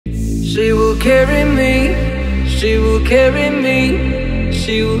carry me, she will carry me,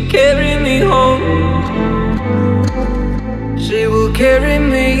 she will carry me home. She will carry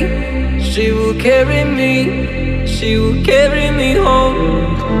me, she will carry me, she will carry me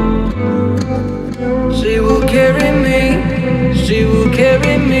home. She will carry me, she will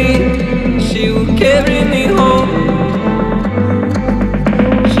carry me, she will carry me home.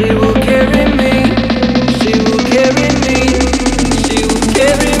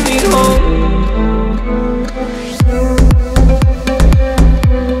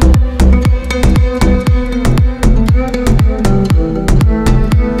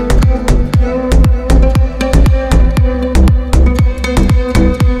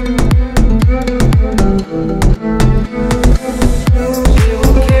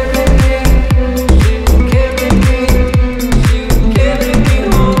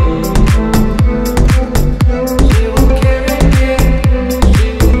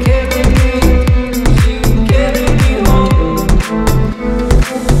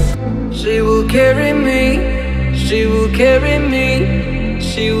 She will carry me, she will carry me,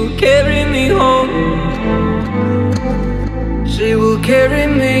 she will carry me home. She will carry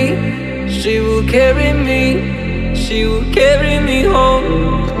me, she will carry me, she will carry me home.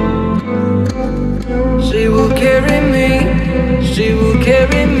 She will carry me, she will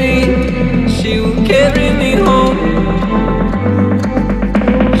carry me, she will carry me home.